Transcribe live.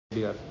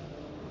CADR.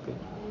 Okay.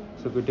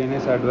 So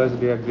cutaneous adverse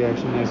drug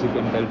reaction, as you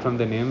can tell from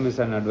the name, is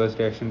an adverse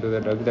reaction to the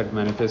drug that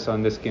manifests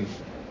on the skin.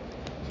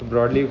 So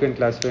broadly, you can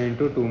classify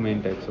into two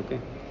main types. Okay.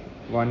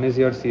 One is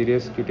your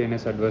serious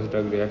cutaneous adverse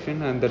drug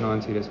reaction and the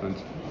non-serious ones.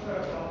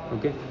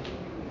 Okay.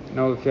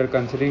 Now, if you are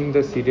considering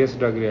the serious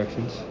drug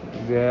reactions,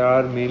 there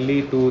are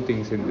mainly two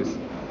things in this.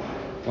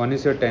 One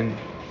is your 10,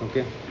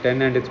 okay,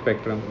 10 and its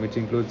spectrum, which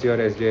includes your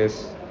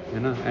SJS,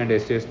 and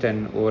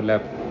SJS10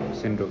 overlap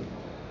syndrome.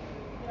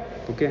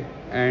 Okay,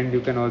 and you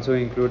can also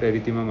include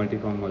erythema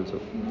multiforme also,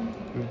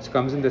 which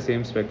comes in the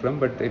same spectrum,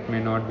 but it may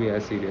not be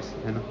as serious.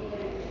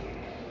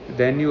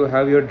 Then you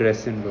have your DRESS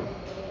syndrome.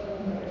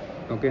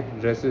 Okay,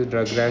 DRESS is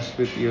drug rash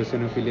with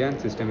eosinophilia and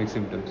systemic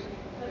symptoms.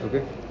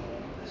 Okay,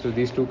 so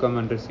these two come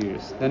under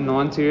serious. Then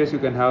non-serious, you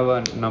can have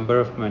a number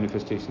of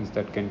manifestations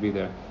that can be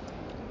there.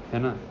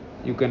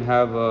 You can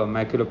have a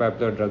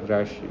maculopapular drug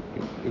rash.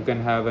 You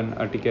can have an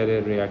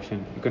urticarial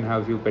reaction. You can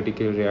have few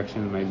petechial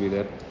reactions might be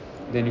there.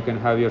 Then you can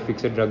have your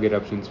fixed drug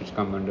eruptions, which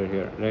come under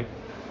here, right?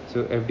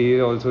 So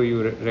FDA also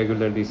you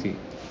regularly see.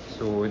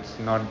 So it's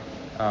not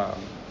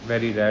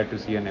very rare to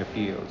see an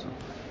FDA also.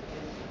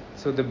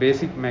 So the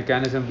basic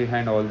mechanism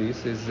behind all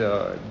these is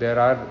there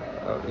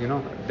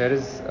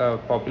is a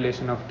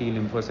population of T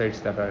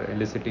lymphocytes that are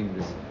eliciting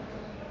this.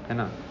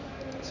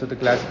 So the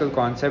classical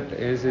concept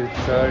is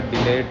it's a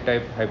delayed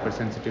type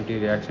hypersensitivity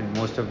reaction,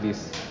 most of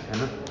these.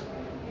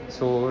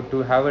 So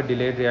to have a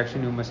delayed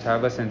reaction, you must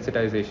have a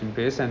sensitization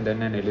phase and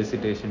then an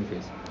elicitation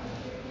phase.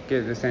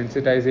 Okay, the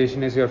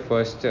sensitization is your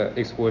first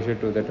exposure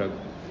to the drug.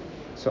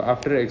 So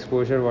after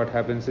exposure, what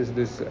happens is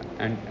this,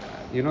 and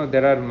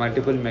there are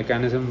multiple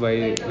mechanisms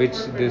by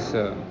which this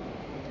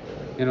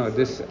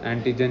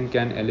antigen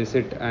can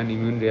elicit an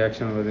immune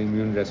reaction or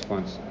immune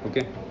response.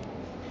 Okay,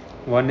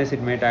 one is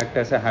it might act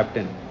as a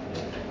hapten.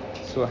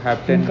 So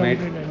hapten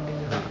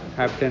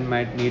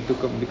might need to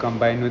be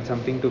combined with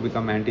something to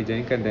become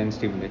antigenic and then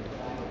stimulate.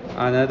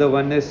 Another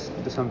one is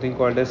something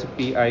called as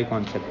PI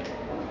concept.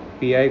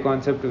 PI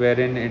concept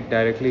wherein it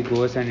directly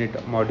goes and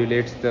it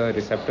modulates the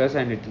receptors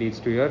and it leads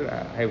to your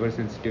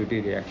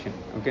hypersensitivity reaction.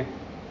 Okay.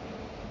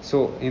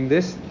 So in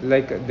this,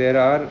 like there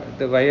are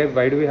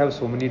why do we have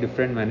so many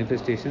different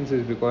manifestations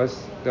is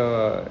because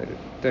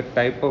the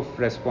type of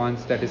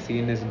response that is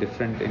seen is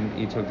different in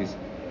each of these.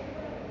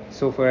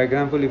 So for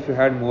example, if you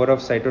had more of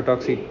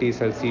cytotoxic T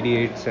cells,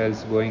 CD8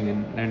 cells going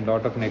in and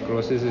lot of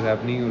necrosis is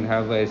happening, you'll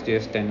have a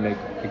SJS10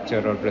 like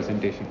picture or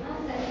presentation.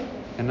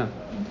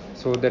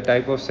 So the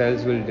type of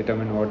cells will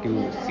determine what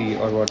you see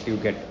or what you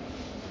get.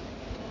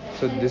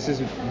 So this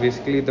is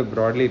basically the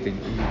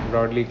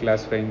broadly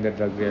classifying the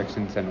drug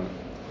reactions and all.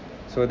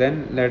 So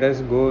then let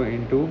us go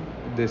into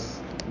this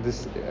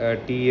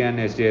T and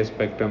SJS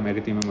spectrum,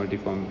 erythema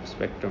multiforme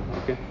spectrum.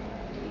 Okay.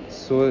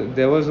 So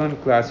there was one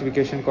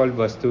classification called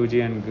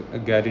Bastuji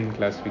and Garin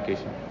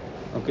classification.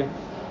 Okay.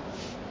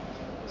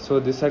 So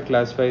this had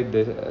classified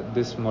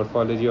this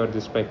morphology or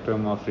this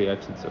spectrum of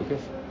reactions. Okay.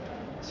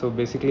 So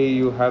basically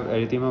you have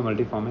erythema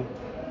multiforme.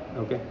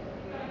 Okay.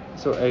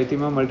 So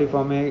erythema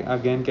multiforme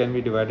again can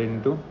be divided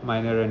into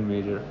minor and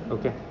major.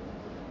 Okay.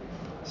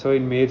 So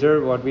in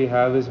major, what we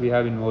have is we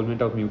have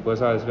involvement of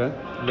mucosa as well,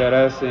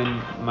 whereas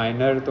in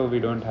minor, though we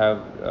don't have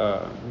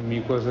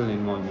mucosal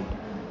involvement.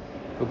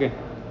 Okay,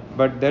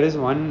 but there is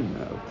one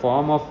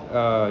form of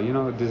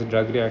this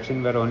drug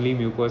reaction where only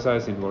mucosa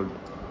is involved.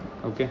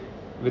 Okay,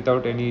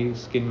 without any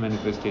skin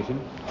manifestation.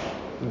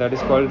 That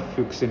is called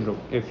Fuchs syndrome,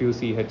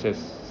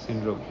 FUCHS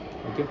syndrome.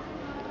 Okay,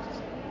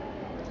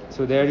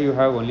 so there you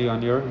have only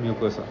on your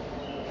mucosa.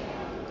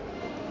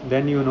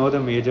 Then the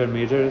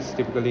major is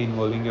typically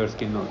involving your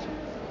skin also.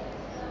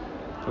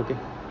 Okay,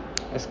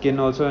 skin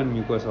also and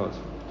mucosa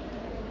also.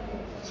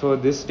 So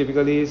this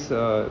typically is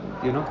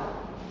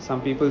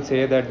some people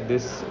say that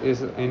this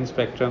is in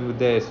spectrum with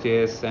the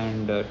SJS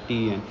and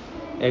T, and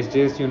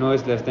SJS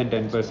is less than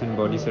 10%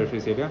 body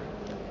surface area.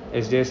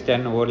 SJS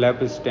 10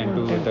 overlap is 10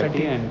 to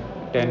 30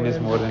 and 10 is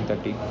more than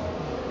 30.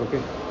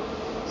 Okay,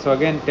 so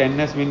again 10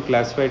 has been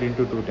classified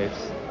into two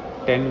types,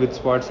 10 with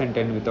spots and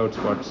 10 without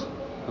spots.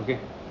 Okay,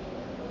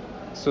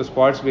 so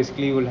spots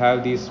basically will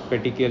have these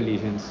petechial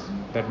lesions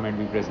that might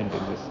be present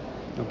in this.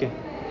 Okay,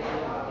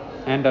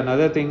 and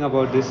another thing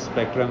about this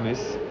spectrum is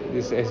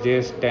this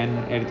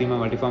SJS10 erythema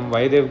multiforme.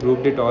 Why they've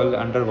grouped it all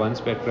under one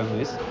spectrum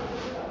is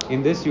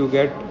in this you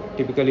get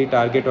typically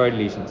targetoid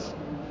lesions.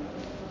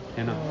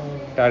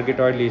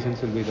 Targetoid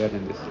lesions will be there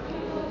in this,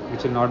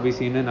 which will not be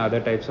seen in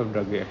other types of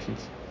drug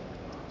reactions.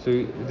 So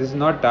this is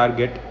not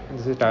target,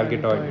 this is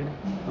targetoid.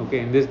 Okay,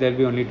 in this there'll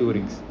be only two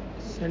rings.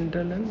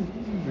 Central and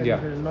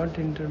not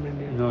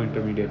intermediate. No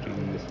intermediate ring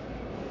in this.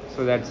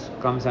 So that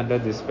comes under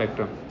this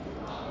spectrum.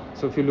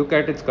 So if you look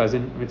at its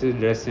cousin, which is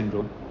DRESS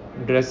syndrome,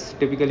 DRESS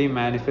typically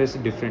manifests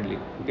differently.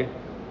 Okay.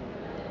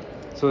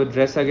 So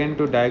DRESS, again,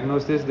 to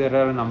diagnose this, there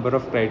are a number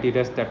of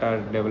criteria that are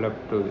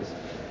developed to this.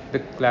 The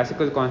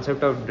classical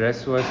concept of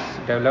DRESS was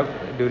developed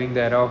during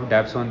the era of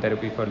dapsone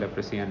therapy for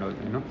leprosy and all.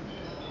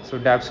 So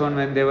dapsone,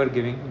 when they were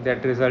giving,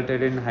 that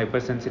resulted in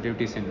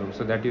hypersensitivity syndrome.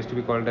 So that used to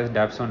be called as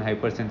dapsone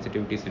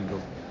hypersensitivity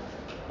syndrome.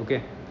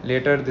 Okay.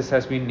 Later this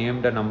has been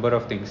named a number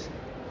of things.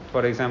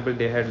 For example,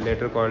 they had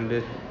later called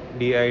it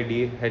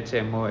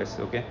DIDHMOS,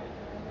 okay,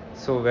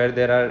 so where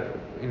there are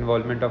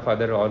involvement of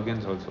other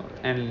organs also,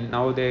 and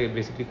now they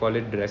basically call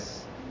it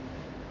DRESS.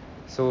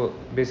 So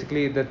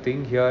basically the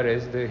thing here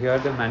is here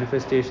the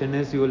manifestation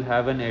is you will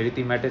have an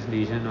erythematous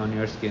lesion on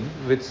your skin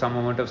with some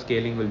amount of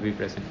scaling will be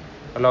present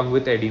along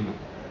with edema,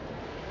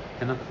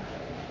 you know.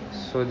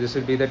 So this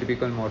will be the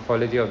typical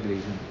morphology of the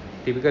lesion.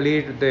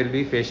 Typically there will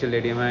be facial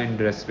edema in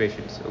DRESS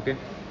patients, okay.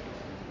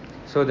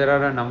 So there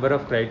are a number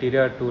of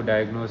criteria to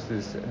diagnose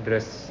this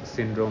DRESS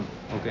syndrome,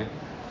 okay.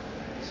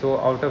 So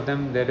out of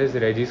them there is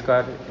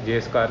Registrar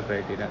J-scar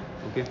criteria,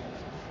 okay.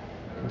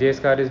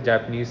 J-scar is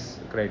Japanese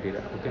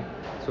criteria, okay.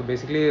 So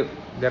basically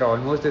they're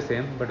almost the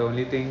same, but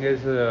only thing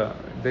is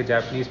the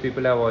Japanese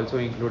people have also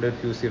included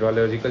few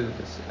serological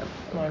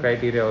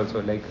criteria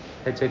also, like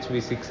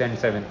HHV6 and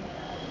 7,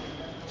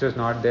 which was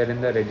not there in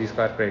the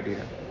Registrar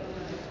criteria.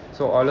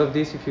 So all of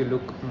these, if you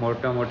look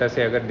mota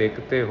se agar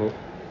dekhte ho,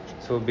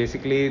 so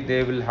basically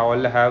they will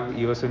all have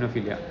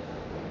eosinophilia,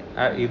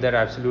 either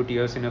absolute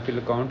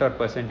eosinophil count or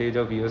percentage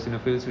of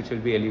eosinophils which will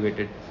be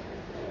elevated.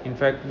 In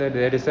fact,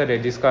 there is a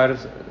Registrar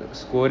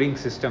scoring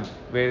system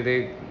where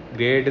they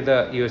grade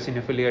the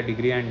eosinophilia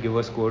degree and give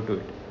a score to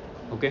it,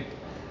 okay.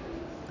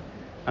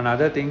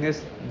 Another thing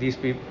is these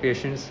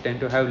patients tend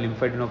to have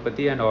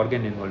lymphadenopathy and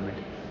organ involvement.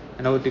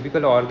 And our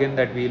typical organ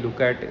that we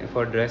look at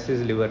for DRESS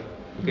is liver,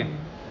 okay.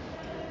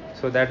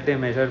 So that they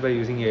measure by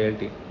using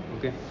ALT,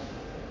 okay.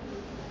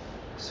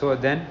 So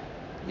then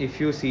if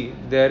you see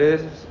there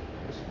is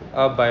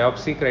a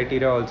biopsy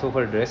criteria also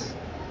for DRESS.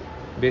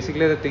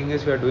 Basically the thing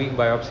is we are doing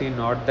biopsy,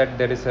 not that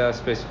there is a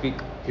specific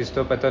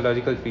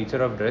histopathological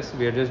feature of DRESS,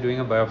 we are just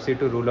doing a biopsy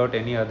to rule out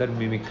any other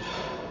mimic.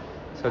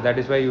 So that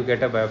is why you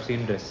get a biopsy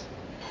in DRESS.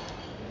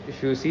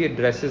 If you see,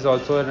 DRESS is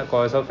also a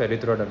cause of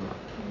erythroderma,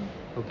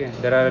 okay.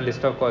 There are a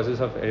list of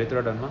causes of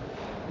erythroderma,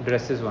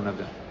 DRESS is one of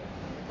them,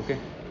 okay.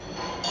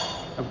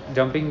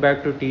 Jumping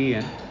back to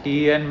TEN,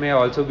 TEN may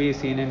also be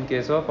seen in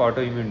case of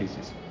autoimmune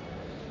disease,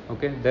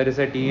 okay. There is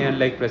a TEN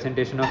like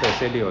presentation of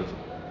SLE also,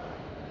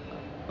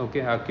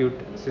 okay.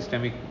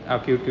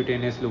 Acute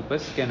cutaneous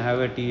lupus can have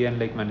a TEN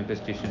like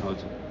manifestation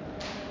also,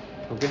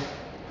 okay.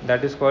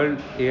 That is called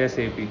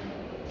ASAP,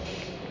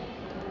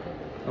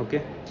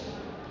 okay.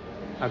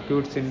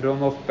 Acute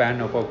syndrome of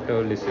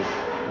panapoptosis,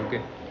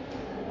 okay.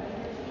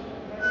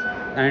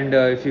 And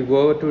if you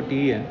go to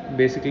TEN,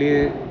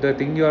 basically the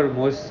thing you are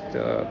most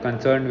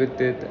concerned with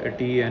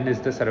TEN is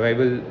the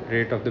survival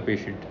rate of the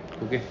patient,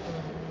 okay.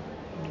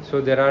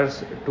 So there are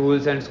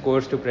tools and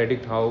scores to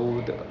predict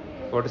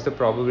what is the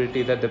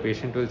probability that the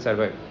patient will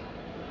survive,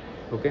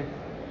 okay.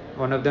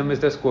 One of them is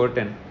the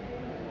SCORE10,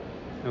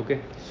 okay.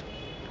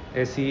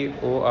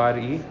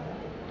 SCORETEN,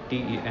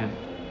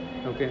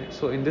 okay.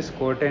 So in this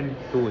SCORE10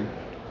 tool,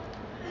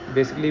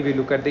 basically we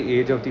look at the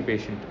age of the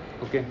patient,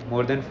 okay,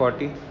 more than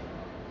 40,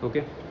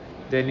 okay.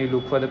 Then you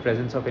look for the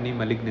presence of any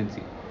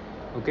malignancy,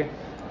 okay.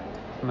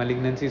 If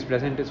malignancy is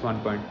present, is 1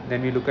 point.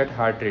 Then we look at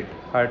heart rate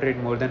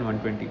more than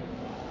 120,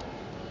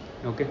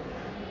 okay.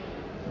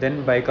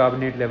 Then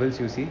bicarbonate levels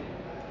you see,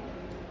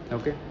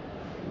 okay.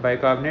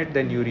 Bicarbonate,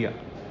 then urea,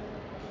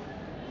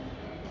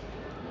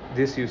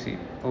 this you see,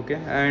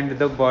 okay. And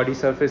the body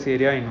surface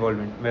area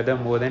involvement, whether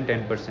more than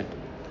 10%.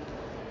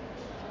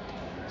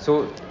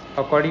 So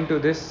according to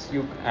this,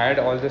 you add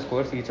all the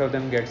scores, each of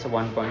them gets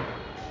 1 point,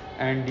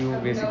 and you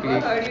basically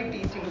heard you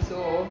teaching,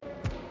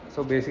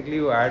 so basically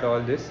you add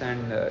all this,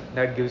 and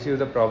that gives you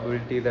the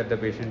probability that the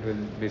patient will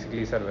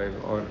basically survive,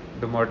 or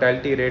the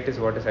mortality rate is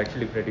what is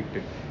actually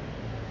predicted.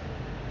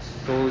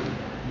 So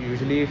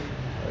usually if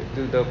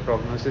the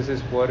prognosis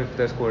is poor if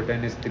the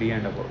SCORE10 is 3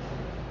 and above,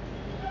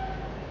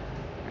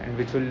 and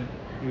which will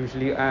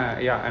usually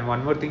and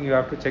one more thing, you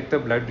have to check the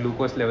blood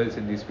glucose levels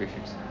in these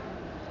patients,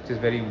 which is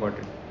very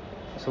important.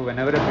 So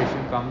whenever a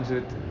patient comes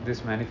with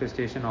this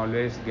manifestation,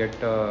 always get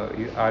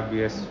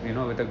RBS,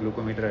 with a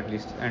glucometer at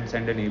least, and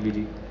send an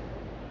ABG.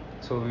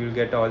 So we will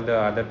get all the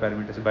other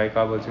parameters.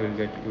 Bicarb also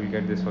you will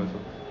get this also.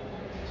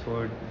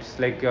 So it's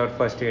like your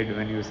first aid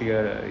when you see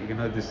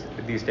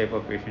these type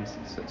of patients,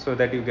 so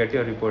that you get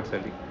your reports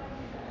early.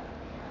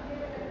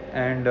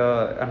 And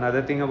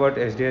another thing about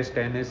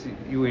SJS10 is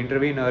you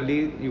intervene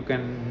early, you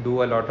can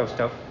do a lot of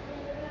stuff.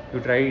 You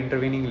try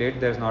intervening late,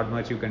 there's not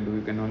much you can do.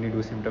 You can only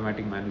do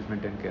symptomatic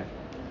management and care.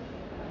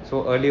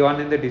 So early on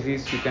in the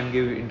disease, you can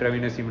give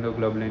intravenous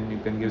immunoglobulin, you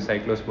can give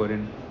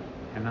cyclosporin,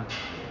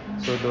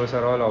 so those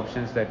are all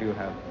options that you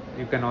have.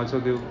 You can also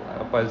give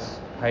a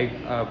high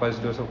pulse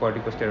dose of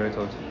corticosteroids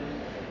also,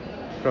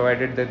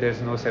 provided that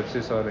there's no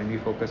sepsis or any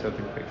focus of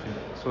infection.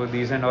 So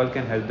these and all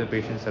can help the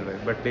patient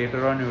survive. But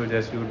later on, you will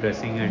just do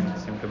dressing and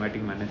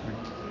symptomatic management.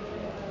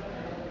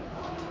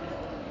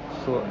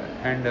 So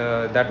and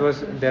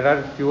there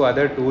are few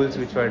other tools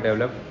which were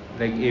developed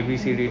like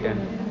ABCD10.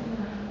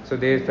 So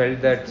they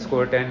felt that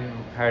SCORE10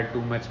 had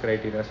too much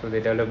criteria, so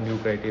they developed new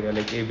criteria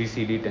like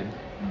ABCD10.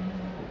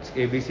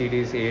 ABCD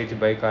is age,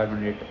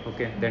 bicarbonate,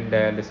 okay, then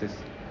dialysis,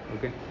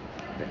 okay,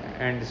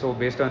 and so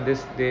based on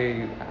this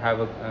they have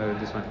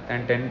this one,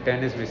 and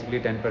 10 is basically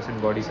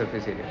 10% body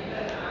surface area.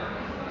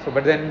 So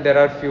but then there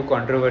are few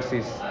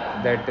controversies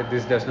that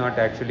this does not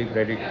actually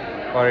predict,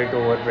 or it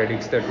over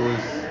predicts the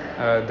tools,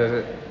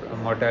 the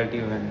mortality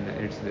when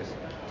it's this.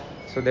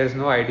 So there is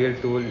no ideal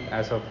tool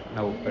as of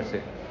now per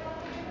se.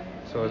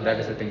 So that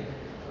is the thing.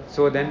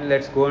 So then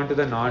let's go on to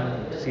the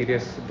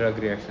non-serious drug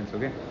reactions.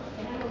 Okay.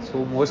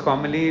 So most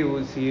commonly you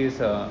will see is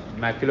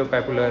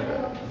maculopapular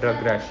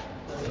drug rash.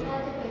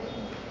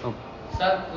 Okay.